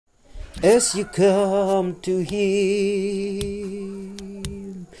As you come to Him,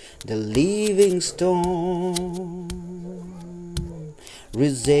 the living stone,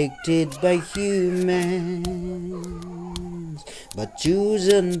 rejected by humans, but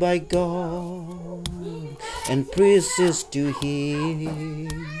chosen by God and precious to Him.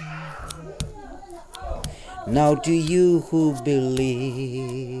 Now to you who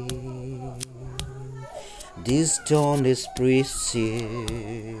believe, this stone is precious,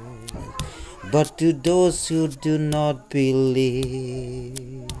 but to those who do not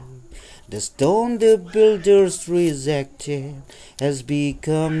believe, the stone the builders rejected has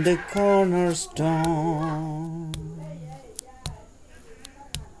become the cornerstone.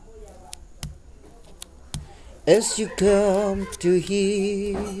 As you come to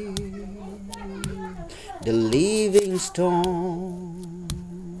Him, the living stone,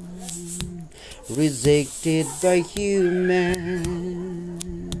 rejected by humans,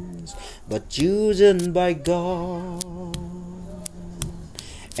 but chosen by God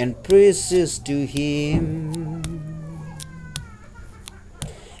and precious to Him,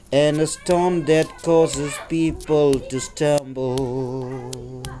 and a stone that causes people to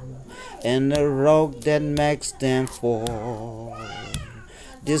stumble, and a rock that makes them fall.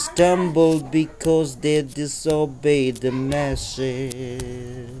 They stumble because they disobeyed the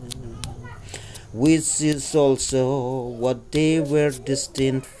message, which is also what they were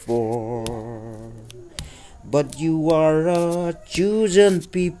destined for. But you are a chosen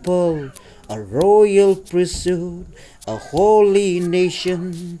people, a royal priesthood, a holy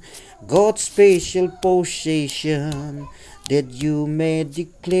nation, God's special possession, that you may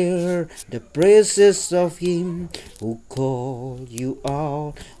declare the praises of Him who called you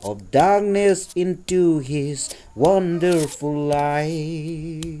out of darkness into His wonderful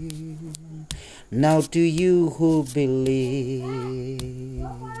light. Now to you who believe,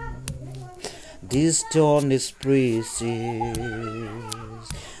 this stone is precious,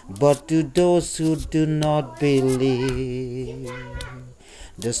 but to those who do not believe,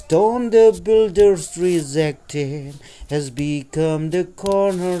 the stone the builders rejected has become the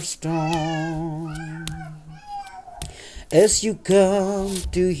cornerstone. As you come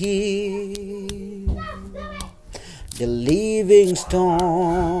to Him, the living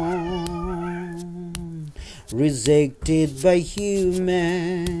stone, rejected by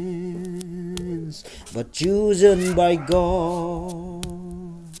humans, but chosen by God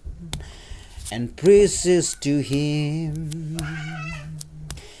and precious to Him.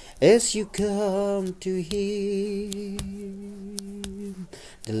 As you come to Him,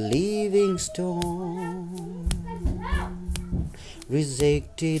 the living stone,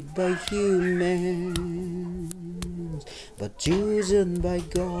 rejected by humans, but chosen by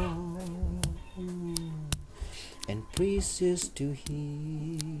God and precious to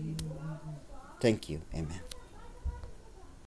Him. Thank you. Amen.